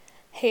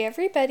Hey,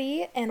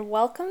 everybody, and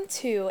welcome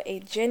to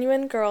a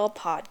Genuine Girl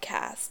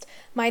podcast.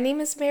 My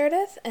name is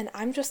Meredith, and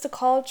I'm just a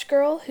college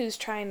girl who's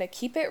trying to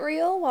keep it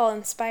real while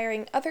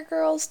inspiring other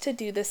girls to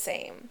do the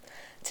same.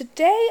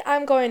 Today,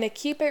 I'm going to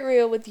keep it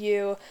real with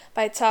you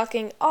by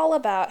talking all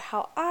about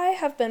how I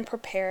have been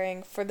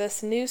preparing for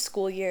this new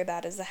school year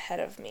that is ahead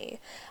of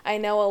me. I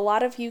know a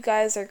lot of you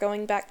guys are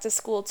going back to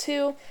school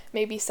too,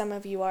 maybe some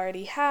of you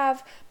already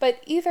have,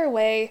 but either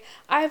way,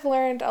 I've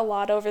learned a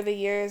lot over the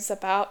years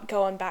about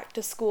going back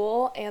to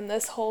school and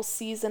this whole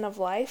season of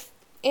life.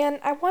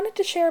 And I wanted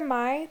to share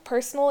my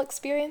personal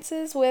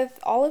experiences with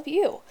all of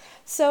you.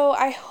 So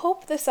I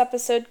hope this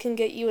episode can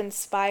get you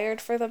inspired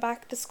for the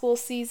back to school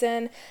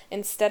season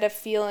instead of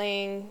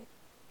feeling,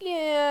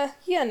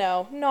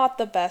 not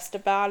the best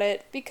about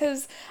it,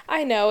 because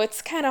I know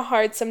it's kind of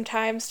hard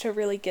sometimes to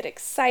really get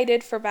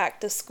excited for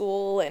back to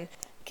school and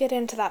get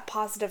into that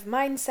positive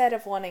mindset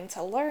of wanting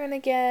to learn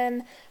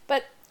again,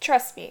 but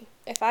trust me,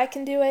 if I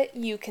can do it,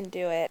 you can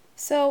do it.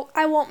 So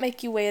I won't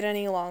make you wait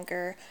any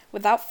longer.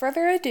 Without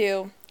further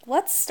ado,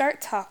 let's start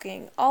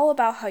talking all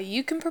about how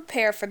you can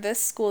prepare for this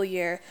school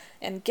year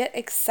and get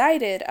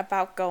excited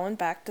about going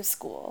back to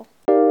school.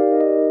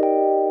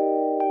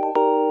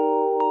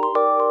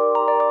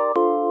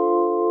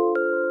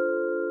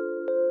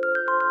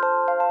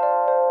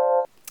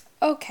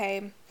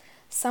 Okay,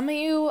 some of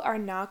you are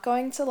not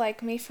going to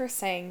like me for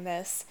saying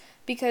this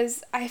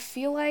because I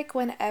feel like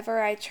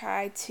whenever I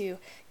try to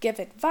give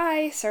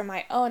advice or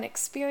my own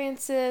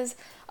experiences,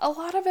 a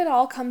lot of it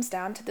all comes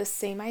down to the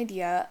same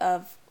idea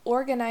of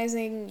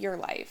organizing your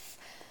life.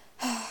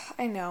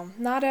 I know,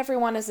 not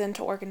everyone is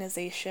into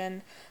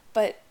organization,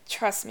 but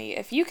trust me,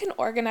 if you can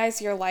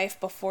organize your life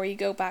before you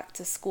go back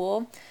to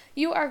school,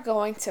 you are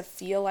going to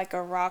feel like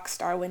a rock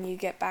star when you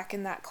get back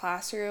in that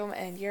classroom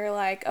and you're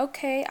like,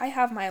 okay, I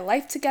have my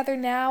life together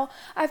now.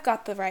 I've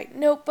got the right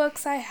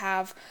notebooks. I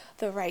have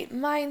the right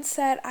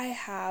mindset. I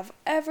have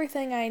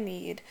everything I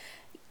need.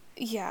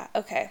 Yeah,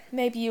 okay,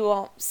 maybe you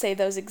won't say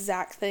those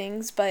exact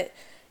things, but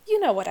you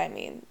know what I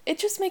mean. It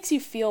just makes you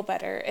feel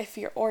better if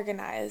you're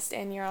organized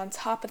and you're on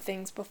top of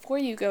things before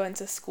you go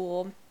into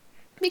school.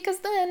 Because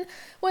then,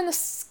 when the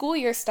school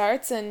year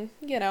starts and,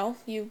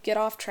 you get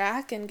off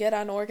track and get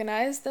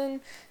unorganized,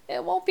 then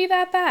it won't be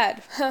that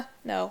bad.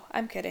 No,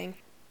 I'm kidding.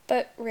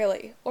 But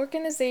really,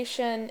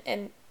 organization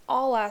in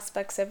all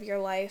aspects of your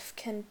life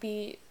can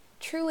be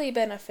truly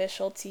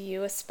beneficial to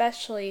you,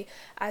 especially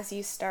as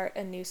you start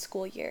a new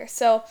school year.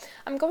 So,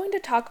 I'm going to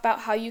talk about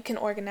how you can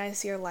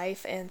organize your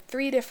life in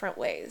 3 different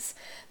ways.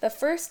 The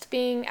first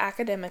being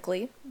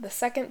academically, the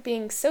second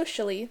being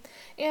socially,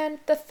 and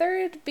the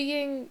third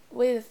being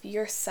with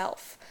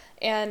yourself.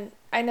 And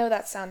I know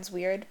that sounds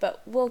weird,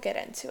 but we'll get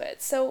into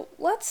it. So,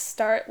 let's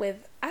start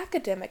with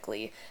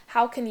academically.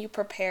 How can you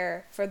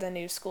prepare for the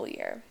new school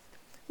year?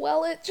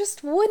 Well, it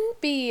just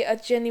wouldn't be a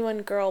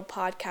Genuine Girl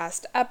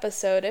podcast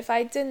episode if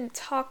I didn't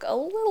talk a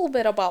little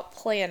bit about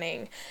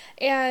planning.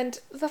 And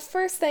the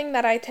first thing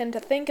that I tend to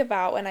think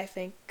about when I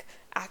think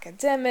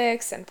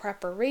academics and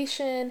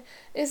preparation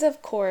is,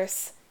 of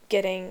course,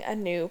 getting a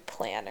new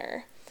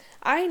planner.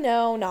 I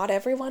know not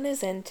everyone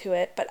is into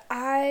it, but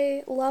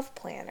I love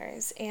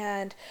planners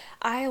and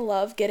I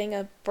love getting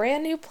a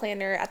brand new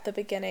planner at the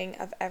beginning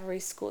of every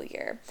school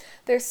year.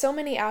 There's so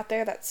many out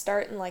there that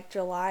start in like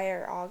July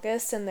or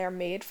August and they're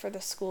made for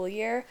the school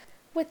year,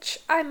 which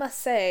I must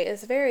say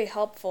is very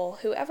helpful.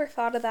 Whoever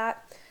thought of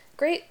that,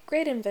 great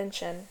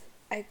invention.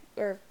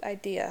 Or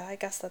idea. I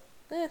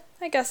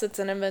guess it's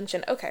an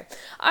invention. Okay,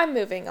 I'm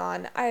moving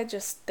on. I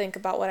just think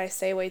about what I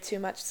say way too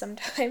much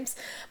sometimes.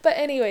 But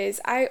anyways,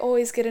 I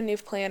always get a new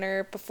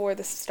planner before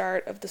the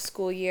start of the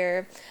school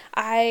year.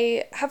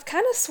 I have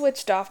kind of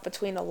switched off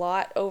between a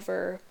lot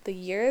over the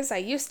years. I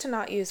used to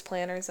not use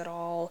planners at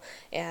all,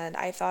 and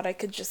I thought I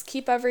could just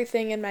keep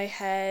everything in my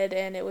head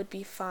and it would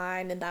be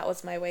fine, and that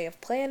was my way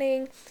of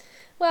planning.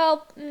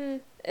 Well,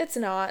 it's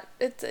not.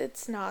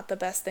 It's not the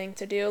best thing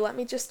to do. Let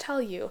me just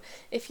tell you.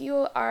 If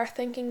you are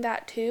thinking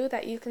that too,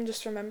 that you can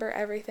just remember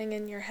everything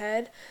in your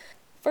head,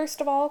 first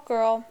of all,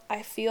 girl,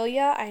 I feel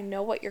ya. I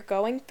know what you're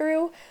going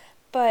through,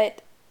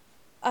 but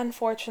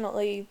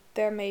unfortunately,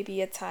 there may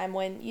be a time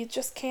when you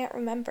just can't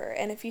remember.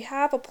 And if you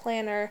have a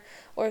planner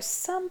or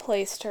some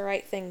place to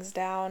write things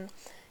down,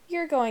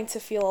 you're going to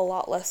feel a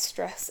lot less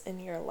stress in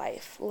your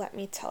life, let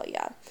me tell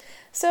ya.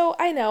 So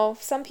I know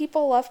some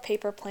people love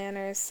paper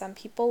planners, some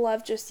people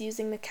love just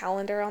using the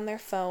calendar on their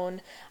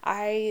phone.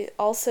 I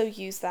also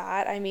use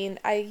that. I mean,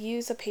 I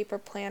use a paper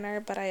planner,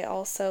 but I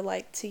also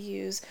like to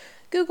use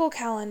Google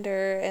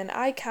Calendar and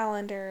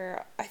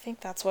iCalendar. I think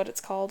that's what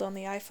it's called on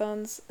the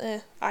iPhones.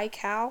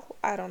 iCal?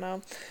 I don't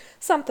know.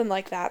 Something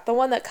like that. The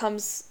one that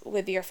comes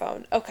with your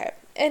phone. Okay.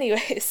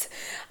 Anyways,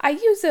 I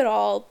use it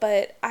all,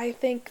 but I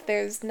think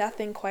there's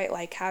nothing quite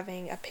like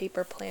having a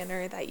paper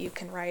planner that you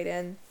can write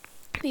in.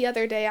 The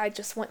other day I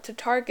just went to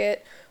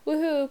Target,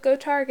 woohoo, go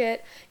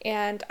Target,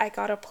 and I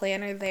got a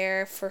planner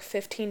there for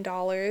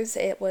 $15.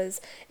 It was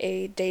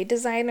a day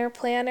designer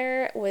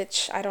planner,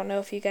 which I don't know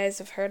if you guys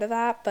have heard of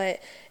that, but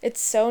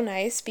it's so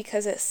nice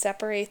because it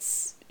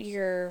separates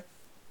your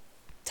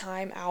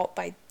time out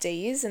by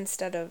days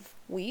instead of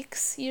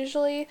weeks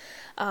usually.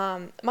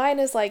 Mine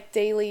is like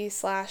daily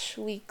slash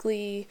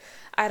weekly.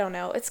 I don't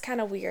know. It's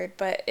kind of weird,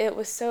 but it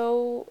was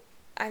so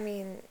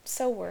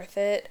worth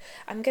it.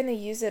 I'm going to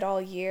use it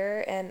all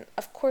year, and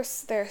of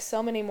course, there are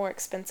so many more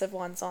expensive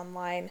ones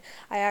online.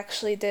 I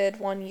actually did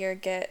one year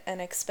get an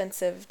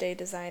expensive day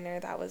designer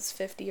that was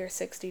 $50 or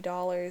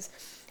 $60.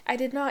 I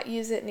did not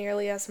use it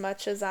nearly as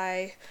much as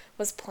I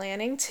was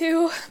planning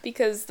to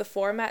because the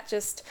format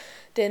just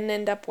didn't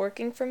end up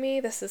working for me.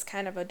 This is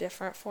kind of a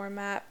different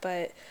format,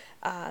 but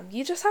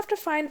you just have to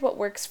find what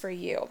works for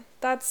you.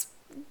 That's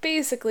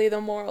basically the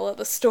moral of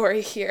the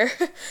story here.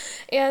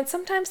 And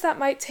sometimes that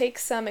might take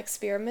some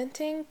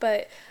experimenting,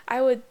 but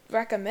I would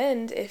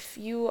recommend, if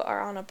you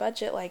are on a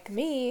budget like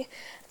me,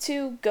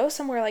 to go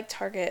somewhere like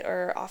Target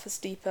or Office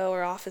Depot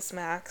or Office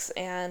Max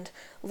and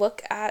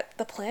look at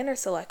the planner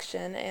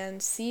selection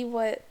and see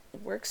what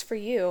works for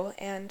you,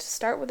 and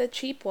start with a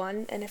cheap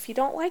one, and if you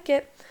don't like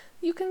it,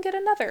 you can get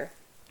another.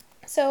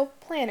 So,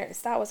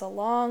 planners. That was a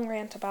long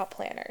rant about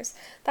planners.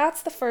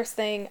 That's the first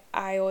thing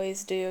I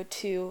always do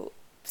to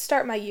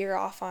start my year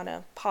off on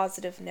a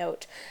positive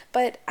note.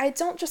 But I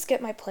don't just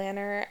get my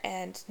planner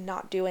and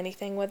not do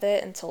anything with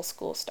it until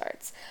school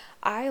starts.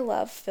 I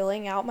love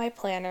filling out my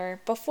planner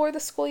before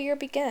the school year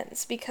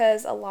begins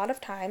because a lot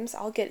of times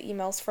I'll get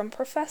emails from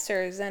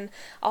professors and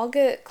I'll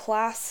get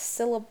class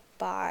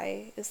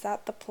syllabi. Is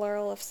that the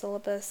plural of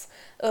syllabus?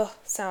 Ugh,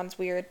 sounds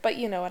weird, but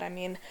you know what I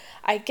mean.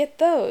 I get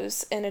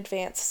those in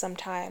advance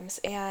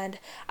sometimes, and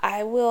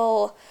I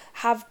will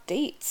have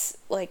dates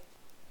like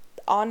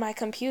on my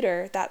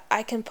computer that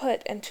I can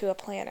put into a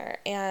planner.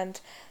 And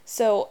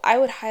so I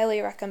would highly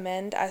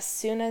recommend, as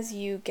soon as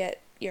you get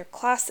your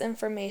class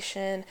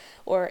information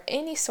or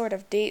any sort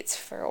of dates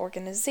for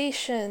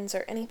organizations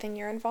or anything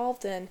you're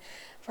involved in,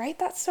 write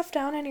that stuff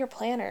down in your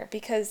planner,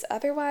 because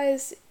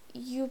otherwise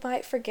you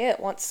might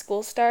forget once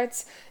school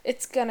starts.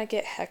 It's gonna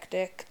get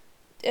hectic.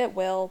 It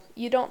will.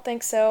 You don't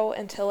think so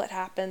until it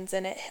happens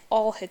and it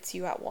all hits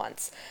you at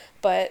once.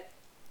 But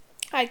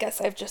I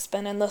guess I've just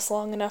been in this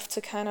long enough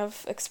to kind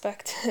of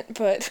expect it,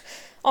 but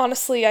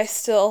honestly, I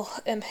still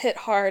am hit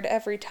hard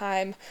every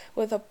time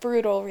with a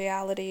brutal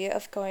reality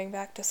of going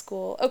back to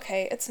school.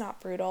 Okay, it's not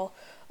brutal.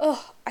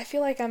 Ugh, I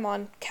feel like I'm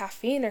on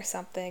caffeine or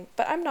something,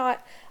 but I'm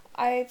not.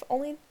 I've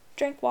only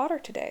drank water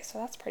today, so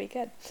that's pretty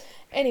good.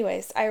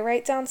 Anyways, I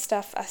write down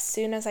stuff as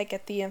soon as I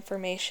get the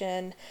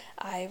information.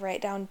 I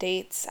write down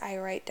dates. I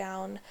write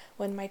down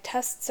when my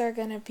tests are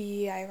going to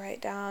be. I write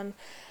down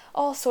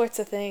all sorts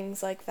of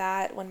things like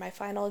that, when my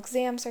final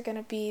exams are going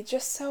to be,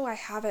 just so I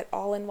have it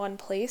all in one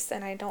place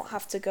and I don't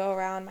have to go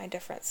around my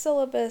different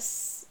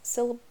syllabi,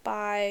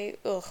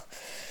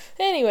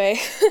 anyway,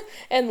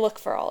 and look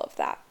for all of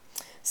that.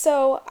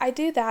 So I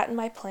do that in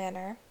my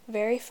planner.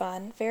 Very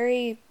fun,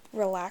 very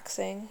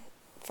relaxing,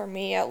 for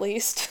me at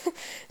least.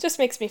 Just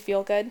makes me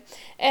feel good.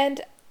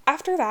 And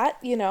after that,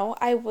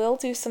 I will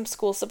do some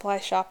school supply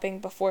shopping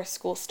before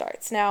school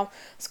starts. Now,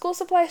 school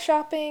supply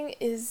shopping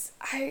it's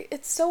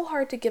so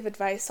hard to give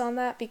advice on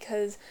that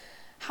because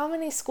how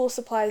many school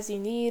supplies you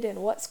need and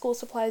what school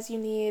supplies you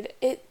need,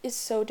 it is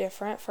so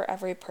different for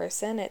every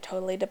person. It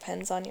totally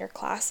depends on your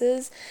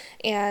classes.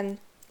 And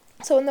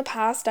so in the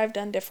past, I've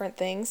done different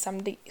things.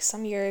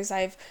 Some years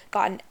I've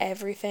gotten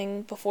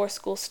everything before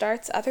school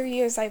starts. Other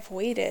years I've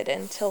waited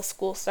until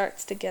school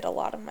starts to get a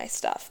lot of my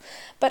stuff.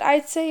 But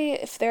I'd say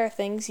if there are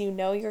things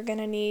you're going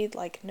to need,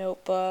 like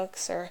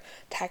notebooks or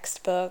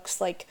textbooks,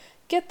 like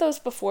get those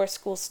before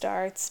school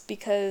starts,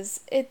 because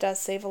it does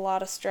save a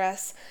lot of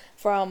stress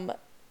from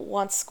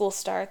once school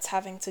starts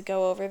having to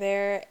go over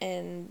there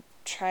and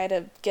try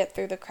to get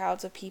through the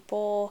crowds of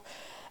people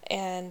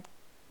and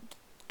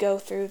go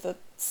through the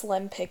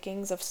slim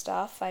pickings of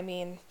stuff. I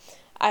mean,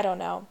 I don't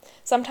know.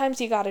 Sometimes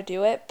you gotta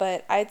do it,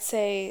 but I'd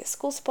say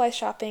school supply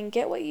shopping,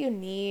 get what you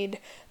need,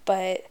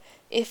 but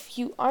if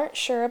you aren't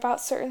sure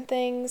about certain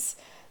things,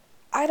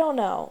 I don't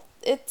know.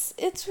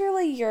 It's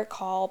really your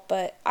call,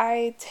 but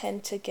I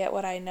tend to get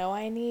what I know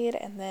I need,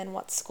 and then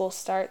once school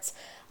starts,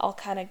 I'll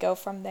kind of go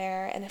from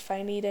there, and if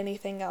I need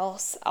anything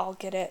else, I'll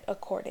get it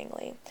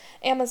accordingly.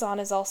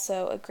 Amazon is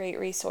also a great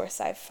resource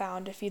I've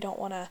found if you don't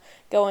want to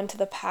go into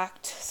the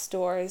packed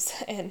stores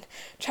and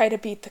try to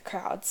beat the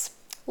crowds.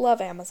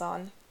 Love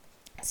Amazon.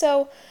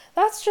 So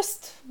that's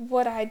just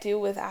what I do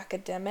with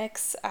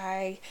academics.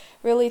 I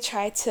really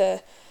try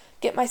to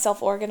get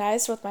myself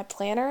organized with my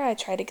planner. I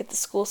try to get the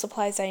school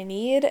supplies I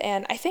need,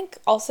 and I think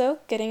also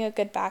getting a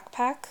good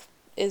backpack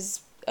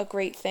is a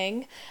great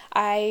thing.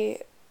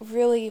 I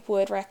really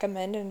would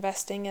recommend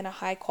investing in a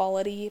high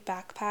quality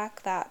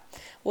backpack that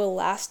will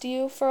last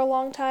you for a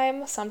long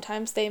time.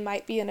 Sometimes they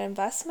might be an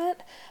investment,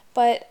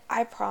 but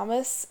I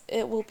promise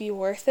it will be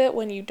worth it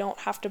when you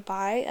don't have to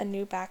buy a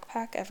new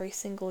backpack every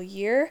single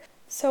year.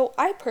 So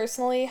I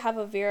personally have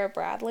a Vera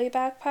Bradley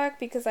backpack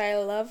because I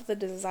love the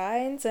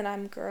designs and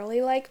I'm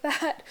girly like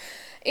that.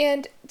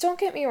 And don't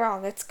get me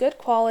wrong, it's good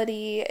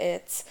quality,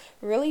 it's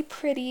really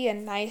pretty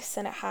and nice,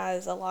 and it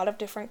has a lot of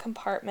different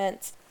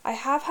compartments. I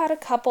have had a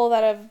couple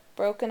that have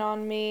broken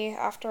on me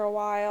after a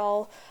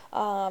while.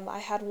 I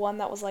had one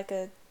that was like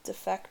a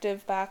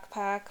defective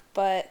backpack,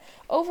 but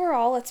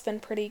overall it's been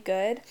pretty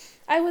good.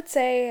 I would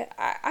say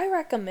I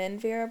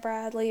recommend Vera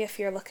Bradley if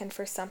you're looking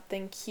for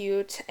something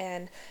cute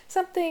and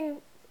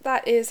something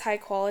that is high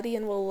quality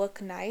and will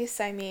look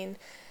nice. I mean,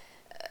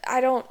 I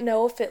don't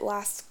know if it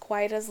lasts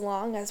quite as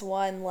long as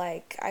one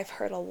like I've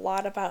heard a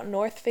lot about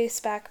North Face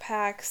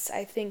backpacks.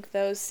 I think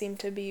those seem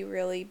to be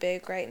really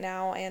big right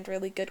now and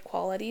really good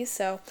quality.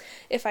 So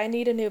if I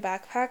need a new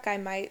backpack, I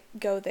might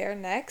go there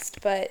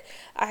next. But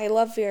I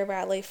love Vera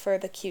Bradley for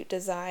the cute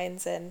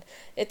designs and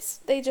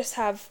they just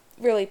have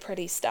really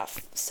pretty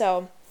stuff.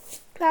 So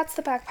that's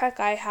the backpack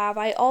I have.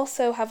 I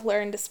also have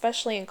learned,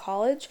 especially in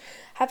college,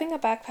 having a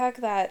backpack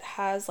that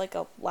has like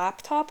a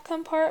laptop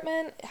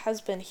compartment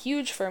has been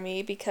huge for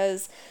me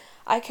because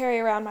I carry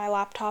around my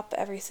laptop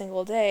every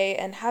single day,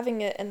 and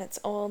having it in its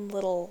own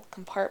little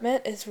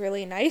compartment is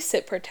really nice.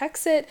 It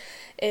protects it.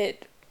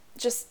 It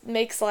just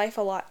makes life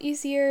a lot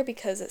easier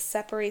because it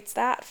separates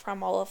that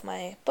from all of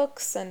my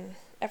books and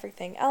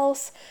everything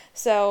else.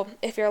 So,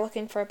 if you're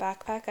looking for a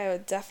backpack, I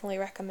would definitely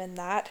recommend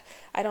that.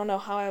 I don't know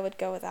how I would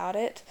go without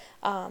it.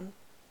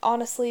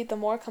 Honestly, the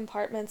more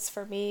compartments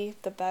for me,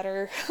 the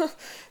better,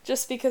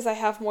 just because I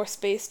have more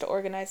space to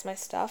organize my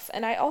stuff.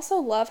 And I also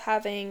love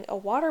having a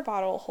water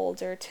bottle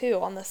holder too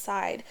on the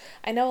side.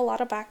 I know a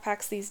lot of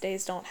backpacks these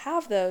days don't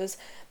have those,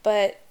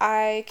 but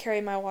I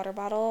carry my water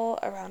bottle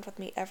around with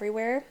me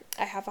everywhere.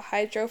 I have a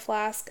hydro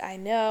flask. I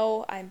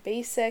know I'm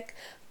basic,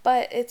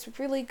 but it's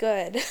really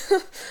good.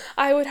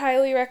 I would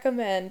highly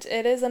recommend.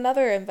 It is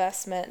another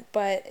investment,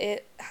 but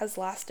it has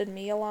lasted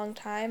me a long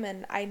time,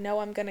 and I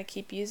know I'm going to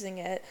keep using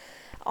it,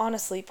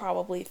 honestly,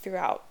 probably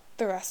throughout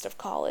the rest of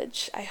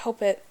college. I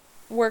hope it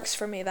works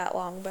for me that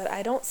long, but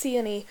I don't see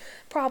any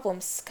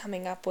problems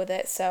coming up with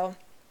it. So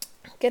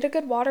get a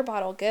good water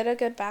bottle, get a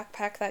good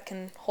backpack that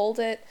can hold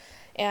it,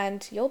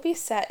 and you'll be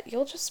set.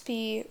 You'll just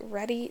be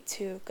ready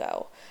to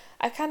go.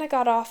 I kind of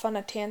got off on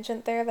a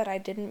tangent there that I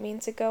didn't mean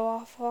to go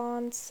off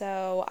on,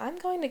 so I'm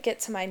going to get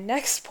to my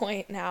next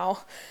point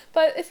now.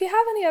 But if you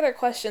have any other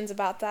questions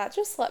about that,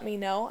 just let me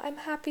know. I'm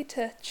happy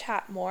to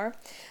chat more.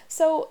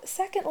 So,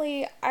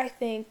 secondly, I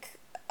think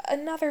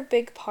another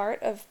big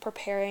part of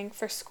preparing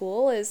for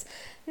school is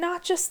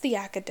not just the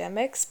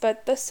academics,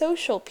 but the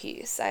social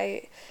piece.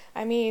 I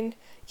mean,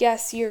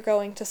 yes, you're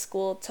going to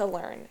school to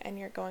learn and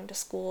you're going to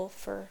school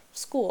for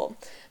school.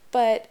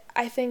 But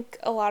I think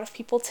a lot of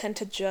people tend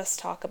to just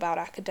talk about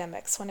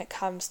academics when it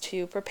comes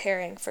to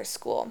preparing for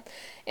school.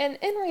 And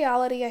in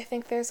reality, I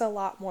think there's a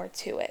lot more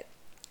to it.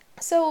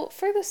 So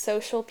for the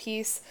social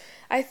piece,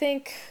 I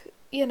think,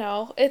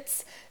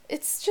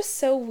 it's just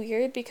so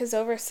weird because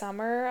over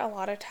summer, a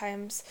lot of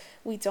times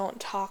we don't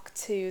talk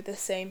to the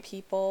same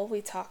people we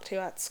talk to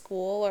at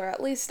school, or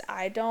at least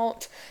I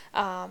don't,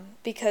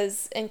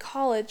 because in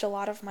college, a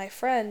lot of my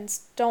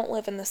friends don't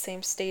live in the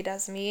same state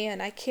as me,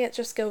 and I can't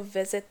just go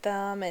visit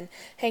them and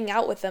hang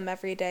out with them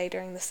every day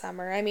during the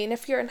summer. I mean,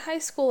 if you're in high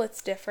school,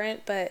 it's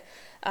different, but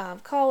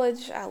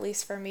college, at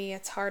least for me,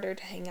 it's harder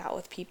to hang out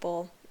with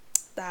people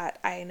that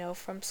I know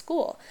from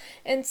school.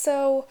 And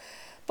so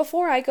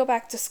before I go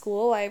back to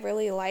school, I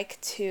really like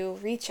to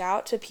reach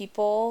out to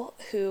people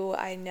who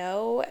I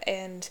know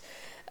and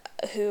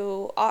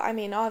I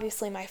mean,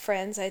 obviously my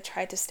friends I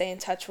tried to stay in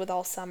touch with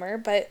all summer,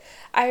 but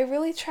I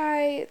really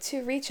try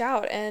to reach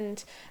out,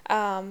 and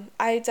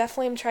I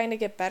definitely am trying to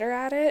get better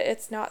at it.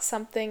 It's not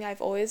something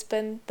I've always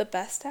been the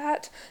best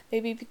at,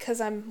 maybe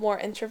because I'm more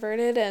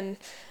introverted and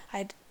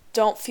I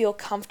don't feel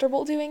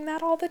comfortable doing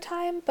that all the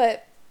time,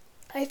 but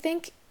I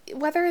think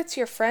whether it's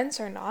your friends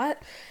or not,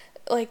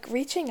 like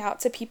reaching out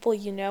to people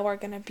you know are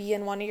going to be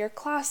in one of your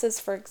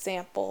classes, for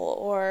example,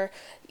 or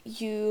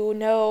you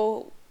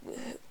know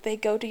they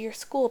go to your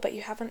school but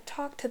you haven't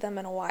talked to them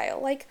in a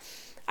while. Like,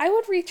 I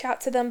would reach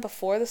out to them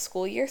before the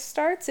school year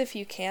starts if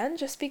you can,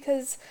 just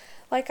because,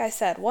 like I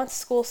said, once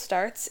school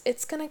starts,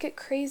 it's going to get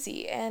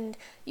crazy and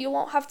you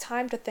won't have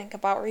time to think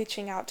about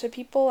reaching out to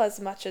people as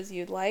much as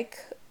you'd like.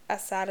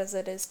 As sad as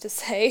it is to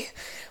say,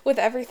 with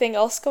everything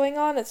else going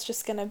on, it's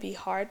just going to be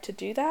hard to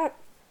do that.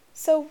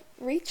 So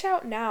reach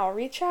out now,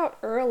 reach out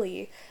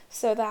early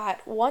so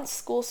that once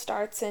school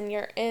starts and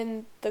you're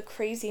in the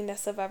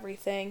craziness of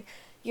everything,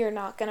 you're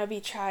not going to be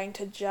trying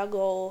to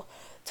juggle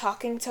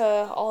talking to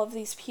all of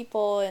these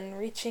people and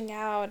reaching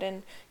out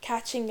and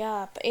catching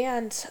up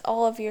and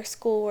all of your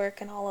schoolwork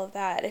and all of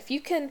that. If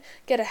you can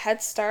get a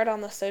head start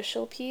on the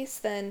social piece,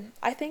 then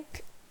I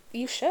think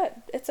you should.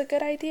 It's a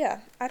good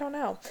idea. I don't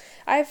know.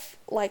 I've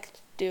liked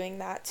doing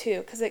that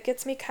too because it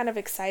gets me kind of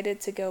excited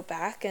to go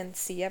back and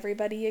see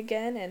everybody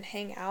again and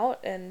hang out.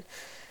 And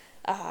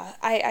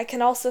I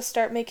can also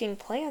start making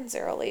plans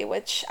early,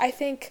 which I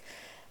think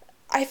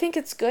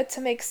it's good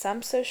to make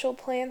some social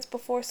plans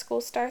before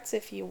school starts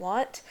if you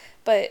want,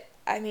 but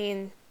I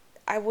mean,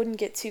 I wouldn't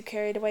get too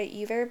carried away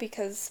either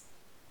because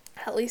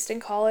at least in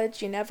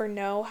college, you never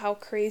know how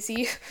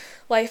crazy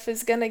life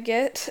is gonna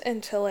get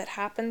until it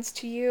happens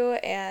to you,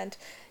 and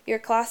your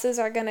classes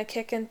are going to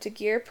kick into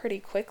gear pretty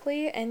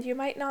quickly, and you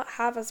might not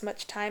have as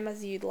much time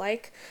as you'd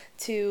like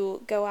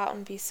to go out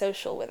and be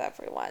social with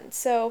everyone.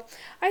 So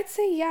I'd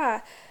say,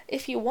 yeah,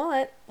 if you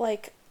want,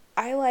 like,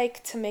 I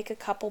like to make a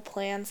couple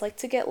plans, like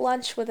to get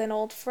lunch with an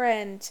old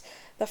friend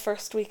the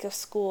first week of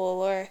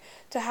school, or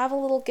to have a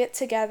little get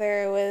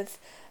together with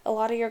a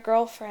lot of your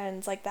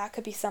girlfriends. Like, that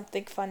could be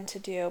something fun to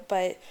do,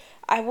 but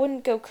I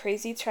wouldn't go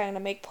crazy trying to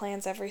make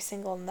plans every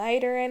single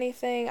night or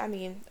anything. I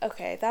mean,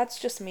 okay, that's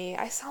just me.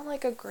 I sound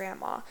like a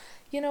grandma.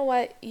 You know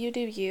what? You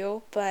do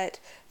you, but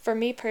for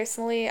me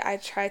personally, I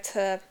try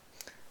to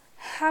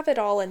have it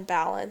all in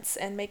balance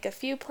and make a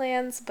few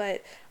plans,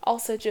 but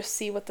also just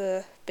see what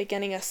the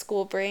beginning of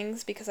school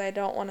brings because I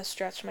don't want to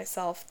stretch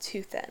myself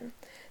too thin.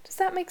 Does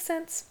that make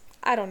sense?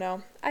 I don't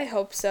know. I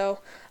hope so.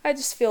 I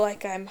just feel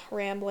like I'm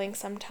rambling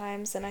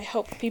sometimes, and I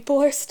hope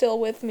people are still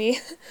with me.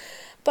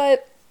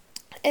 But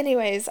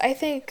anyways, I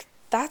think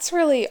that's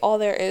really all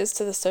there is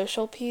to the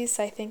social piece.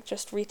 I think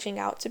just reaching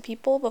out to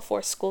people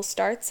before school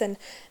starts and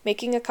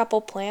making a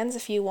couple plans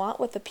if you want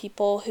with the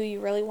people who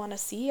you really want to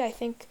see. I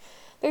think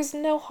there's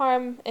no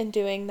harm in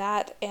doing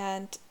that,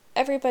 and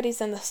everybody's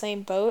in the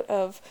same boat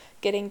of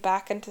getting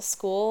back into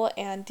school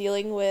and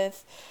dealing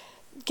with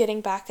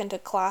getting back into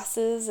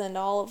classes and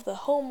all of the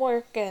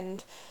homework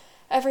and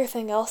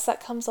everything else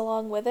that comes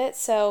along with it.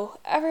 So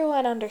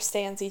everyone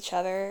understands each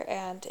other,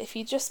 and if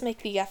you just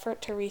make the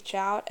effort to reach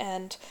out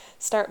and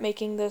start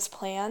making those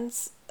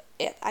plans,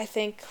 I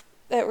think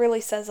it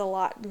really says a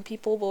lot, and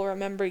people will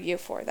remember you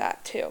for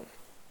that too.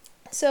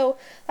 So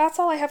that's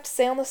all I have to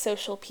say on the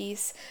social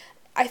piece.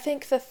 I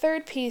think the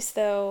third piece,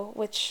 though,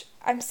 which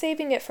I'm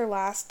saving it for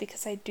last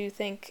because I do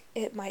think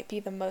it might be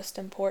the most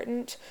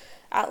important,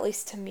 at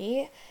least to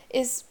me,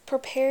 is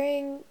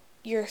preparing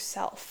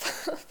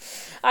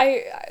yourself.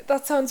 I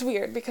that sounds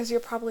weird because you're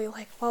probably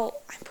like,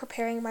 well, I'm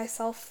preparing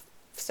myself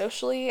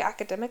socially,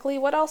 academically.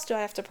 What else do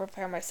I have to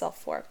prepare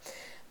myself for?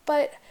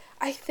 But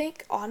I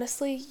think,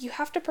 honestly, you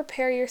have to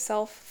prepare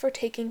yourself for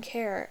taking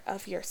care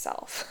of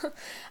yourself.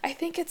 I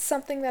think it's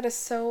something that is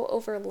so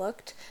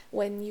overlooked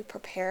when you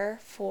prepare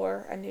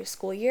for a new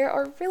school year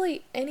or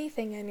really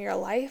anything in your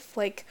life.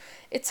 Like,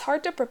 it's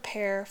hard to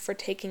prepare for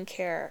taking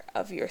care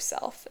of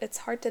yourself. It's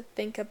hard to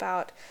think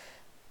about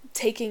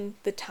taking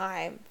the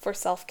time for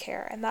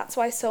self-care, and that's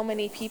why so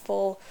many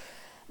people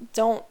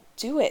don't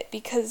do it,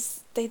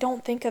 because they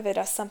don't think of it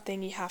as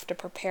something you have to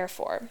prepare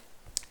for.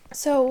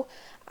 So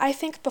I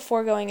think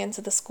before going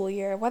into the school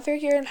year, whether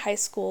you're in high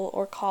school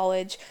or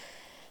college,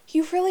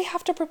 you really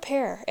have to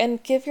prepare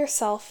and give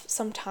yourself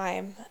some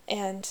time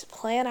and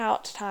plan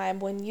out time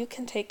when you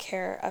can take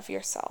care of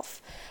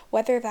yourself.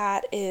 Whether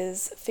that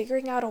is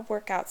figuring out a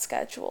workout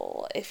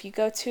schedule, if you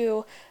go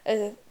to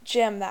a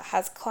gym that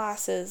has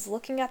classes,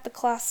 looking at the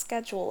class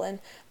schedule and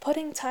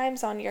putting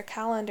times on your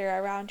calendar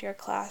around your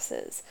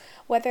classes.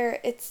 Whether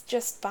it's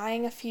just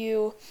buying a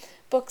few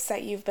books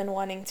that you've been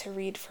wanting to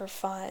read for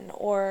fun,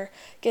 or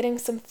getting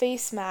some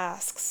face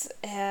masks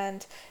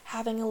and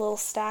having a little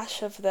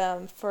stash of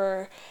them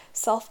for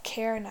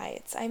self-care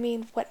nights. I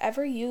mean,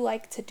 whatever you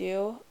like to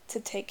do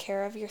to take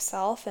care of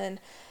yourself and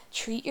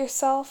treat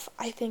yourself,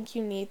 I think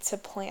you need to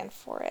plan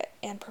for it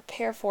and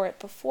prepare for it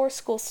before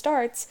school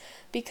starts,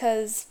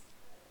 because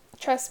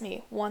trust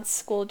me, once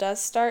school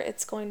does start,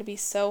 it's going to be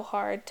so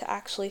hard to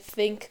actually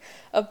think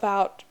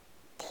about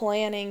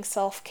planning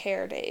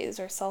self-care days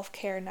or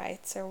self-care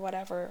nights or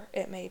whatever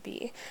it may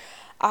be.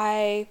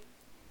 I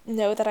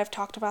know that I've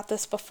talked about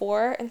this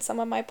before in some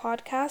of my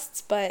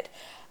podcasts, but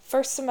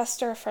first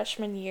semester of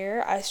freshman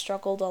year, I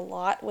struggled a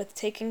lot with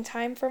taking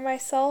time for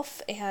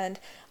myself, and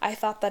I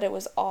thought that it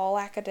was all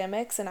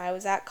academics, and I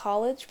was at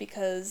college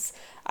because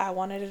I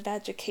wanted an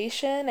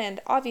education, and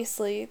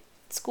obviously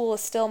school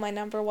is still my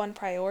number one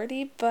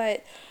priority,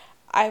 but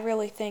I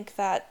really think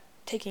that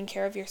taking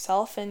care of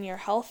yourself and your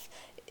health,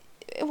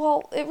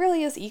 well, it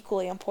really is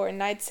equally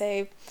important. I'd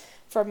say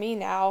for me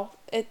now,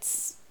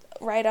 it's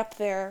right up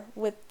there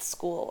with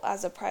school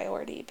as a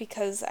priority,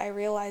 because I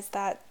realized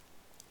that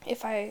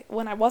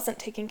when I wasn't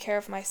taking care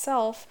of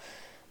myself,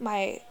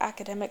 my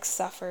academics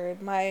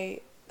suffered, my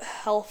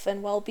health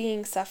and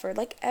well-being suffered,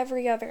 like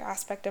every other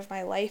aspect of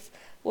my life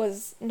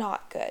was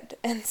not good.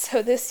 And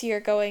so this year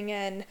going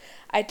in,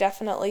 I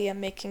definitely am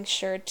making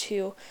sure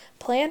to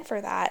plan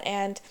for that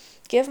and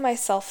give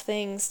myself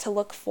things to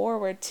look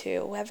forward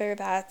to, whether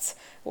that's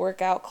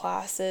workout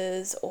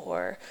classes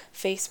or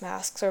face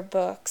masks or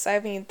books. I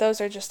mean, those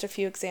are just a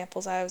few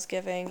examples I was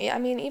giving. I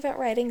mean, even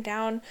writing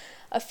down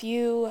a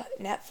few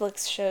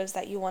Netflix shows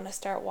that you want to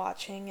start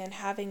watching and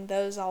having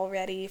those all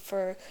ready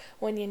for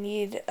when you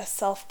need a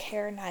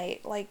self-care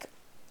night. Like,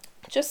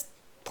 just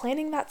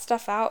planning that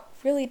stuff out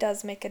really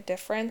does make a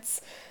difference.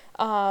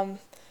 And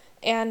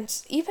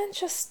even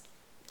just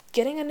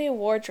getting a new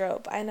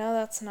wardrobe. I know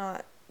that's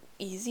not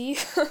easy,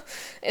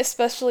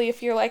 especially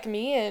if you're like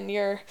me and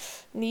you're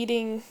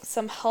needing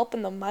some help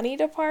in the money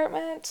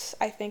department.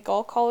 I think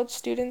all college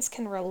students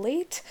can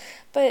relate,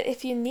 but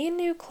if you need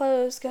new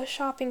clothes, go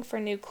shopping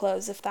for new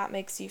clothes if that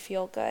makes you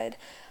feel good.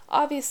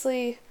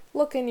 Obviously,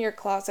 look in your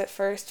closet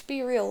first,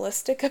 be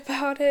realistic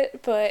about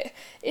it, but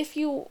if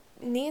you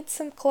need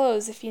some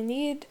clothes, if you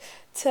need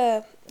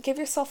to give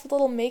yourself a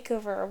little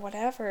makeover or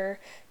whatever,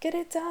 get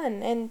it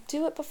done and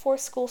do it before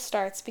school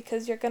starts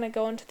because you're going to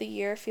go into the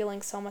year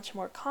feeling so much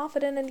more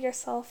confident in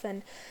yourself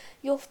and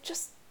you'll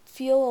just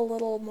feel a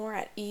little more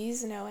at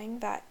ease knowing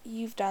that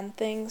you've done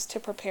things to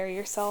prepare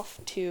yourself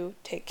to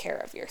take care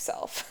of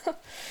yourself.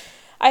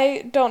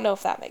 I don't know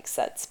if that makes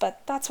sense,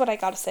 but that's what I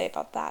got to say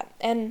about that.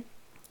 And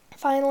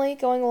finally,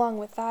 going along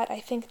with that,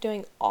 I think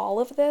doing all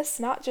of this,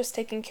 not just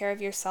taking care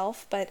of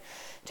yourself, but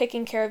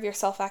taking care of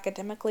yourself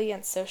academically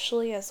and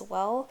socially as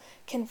well,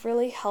 can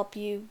really help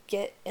you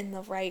get in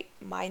the right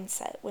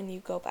mindset when you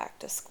go back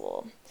to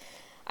school.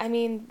 I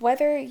mean,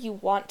 whether you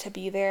want to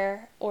be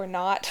there or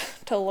not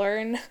to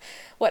learn,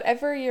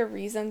 whatever your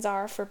reasons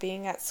are for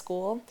being at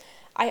school,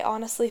 I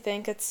honestly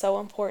think it's so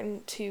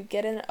important to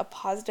get in a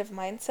positive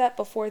mindset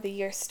before the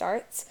year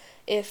starts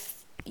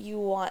if you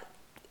want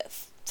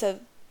to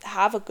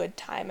have a good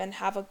time and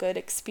have a good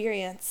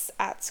experience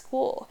at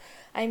school.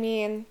 I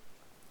mean,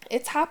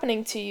 it's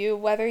happening to you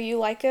whether you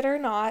like it or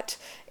not,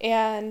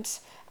 and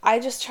I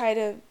just try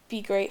to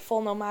be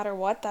grateful no matter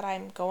what that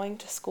I'm going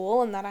to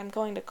school and that I'm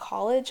going to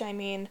college. I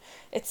mean,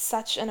 it's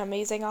such an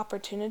amazing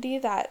opportunity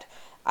that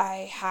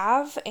I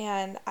have,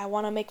 and I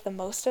want to make the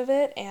most of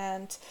it,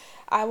 and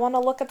I want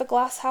to look at the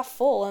glass half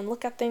full and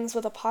look at things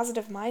with a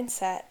positive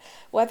mindset.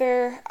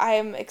 Whether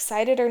I'm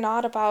excited or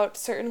not about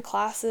certain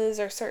classes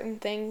or certain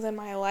things in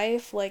my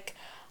life, like,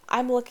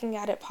 I'm looking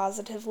at it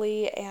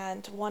positively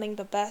and wanting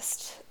the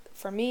best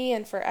for me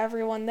and for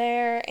everyone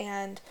there,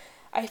 and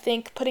I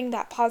think putting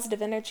that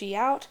positive energy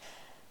out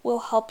will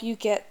help you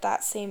get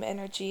that same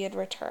energy in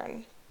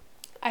return.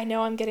 I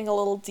know I'm getting a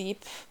little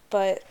deep,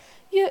 but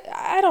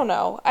I don't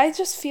know. I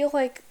just feel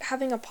like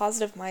having a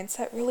positive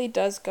mindset really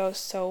does go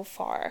so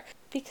far.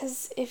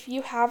 Because if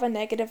you have a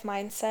negative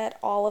mindset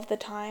all of the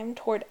time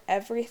toward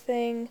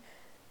everything,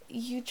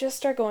 you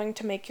just are going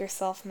to make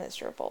yourself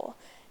miserable.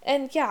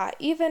 And yeah,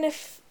 even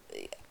if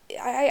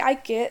I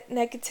get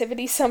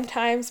negativity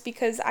sometimes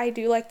because I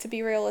do like to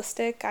be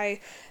realistic. I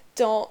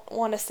don't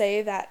want to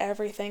say that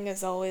everything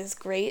is always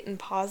great and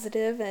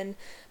positive and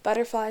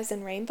butterflies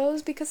and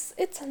rainbows because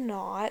it's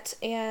not,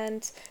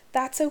 and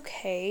that's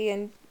okay.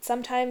 And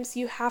sometimes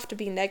you have to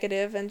be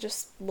negative and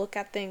just look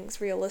at things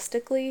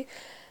realistically.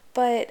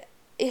 But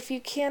if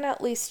you can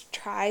at least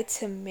try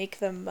to make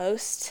the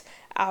most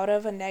out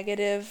of a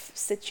negative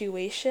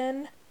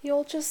situation,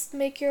 you'll just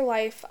make your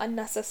life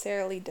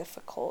unnecessarily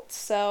difficult.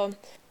 So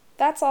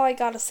that's all I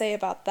gotta say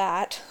about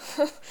that.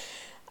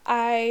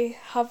 I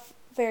have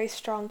very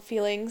strong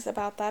feelings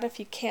about that if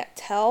you can't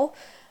tell.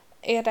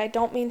 And I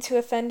don't mean to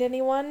offend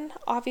anyone,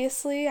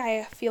 obviously.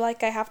 I feel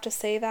like I have to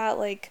say that,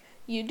 like,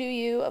 you do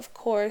you, of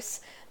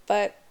course,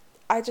 but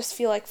I just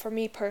feel like for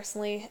me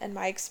personally and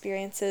my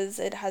experiences,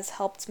 it has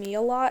helped me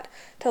a lot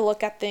to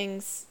look at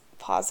things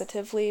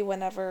positively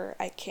whenever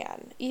I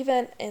can,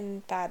 even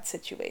in bad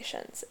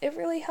situations. It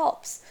really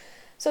helps.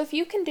 So if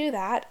you can do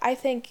that, I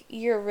think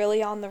you're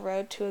really on the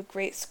road to a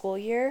great school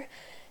year.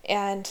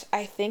 And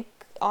I think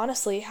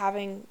honestly,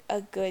 having a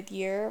good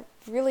year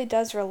really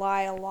does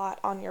rely a lot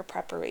on your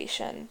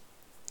preparation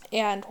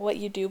and what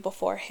you do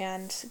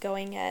beforehand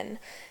going in.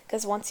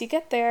 Because once you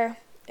get there,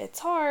 it's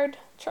hard.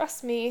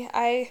 Trust me.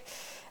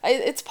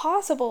 It's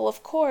possible,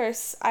 of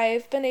course.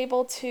 I've been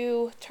able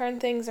to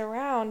turn things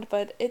around,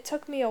 but it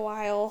took me a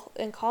while,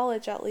 in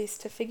college at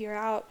least, to figure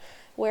out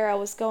where I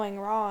was going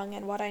wrong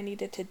and what I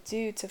needed to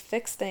do to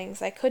fix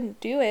things. I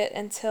couldn't do it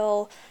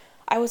until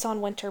I was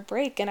on winter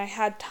break and I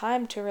had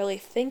time to really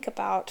think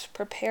about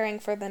preparing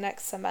for the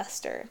next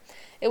semester.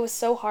 It was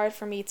so hard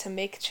for me to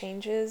make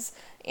changes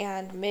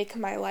and make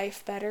my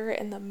life better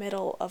in the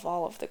middle of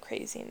all of the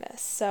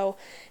craziness. So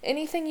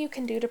anything you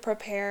can do to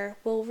prepare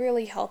will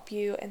really help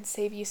you and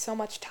save you so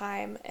much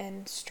time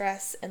and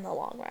stress in the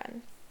long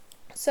run.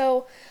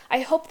 So I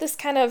hope this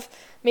kind of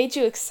made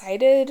you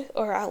excited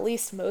or at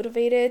least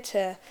motivated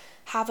to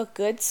have a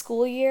good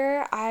school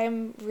year.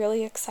 I'm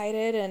really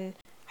excited and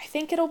I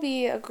think it'll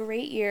be a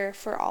great year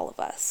for all of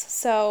us.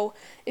 So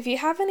if you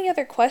have any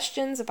other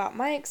questions about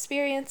my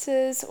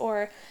experiences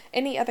or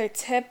any other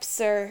tips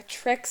or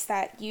tricks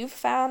that you've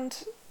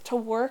found to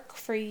work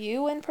for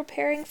you in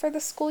preparing for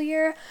the school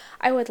year,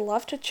 I would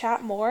love to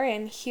chat more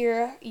and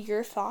hear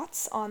your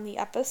thoughts on the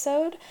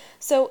episode.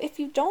 So if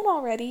you don't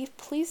already,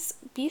 please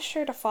be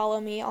sure to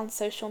follow me on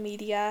social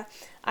media.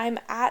 I'm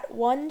at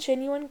One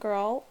Genuine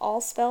Girl,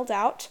 all spelled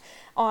out,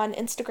 on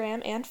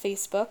Instagram and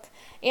Facebook.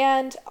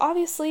 And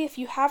obviously, if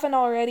you haven't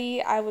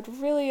already, I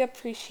would really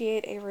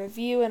appreciate a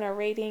review and a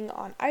rating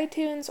on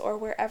iTunes or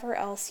wherever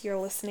else you're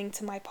listening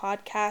to my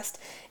podcast.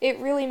 It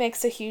really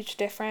makes a huge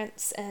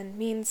difference and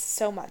means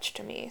so much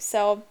to me.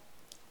 So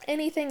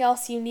anything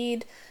else you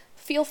need,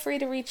 feel free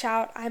to reach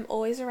out. I'm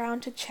always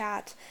around to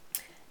chat.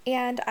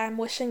 And I'm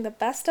wishing the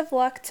best of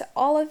luck to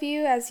all of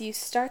you as you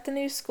start the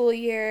new school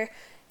year.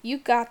 You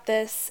got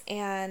this,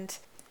 and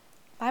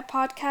my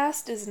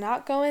podcast is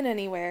not going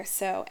anywhere,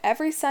 so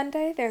every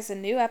Sunday there's a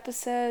new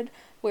episode.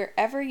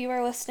 wherever you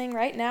are listening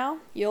right now,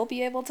 you'll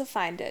be able to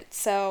find it.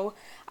 So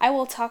I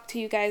will talk to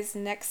you guys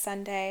next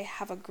Sunday.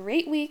 Have a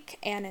great week,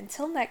 and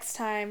until next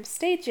time,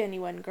 stay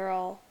genuine,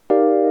 girl.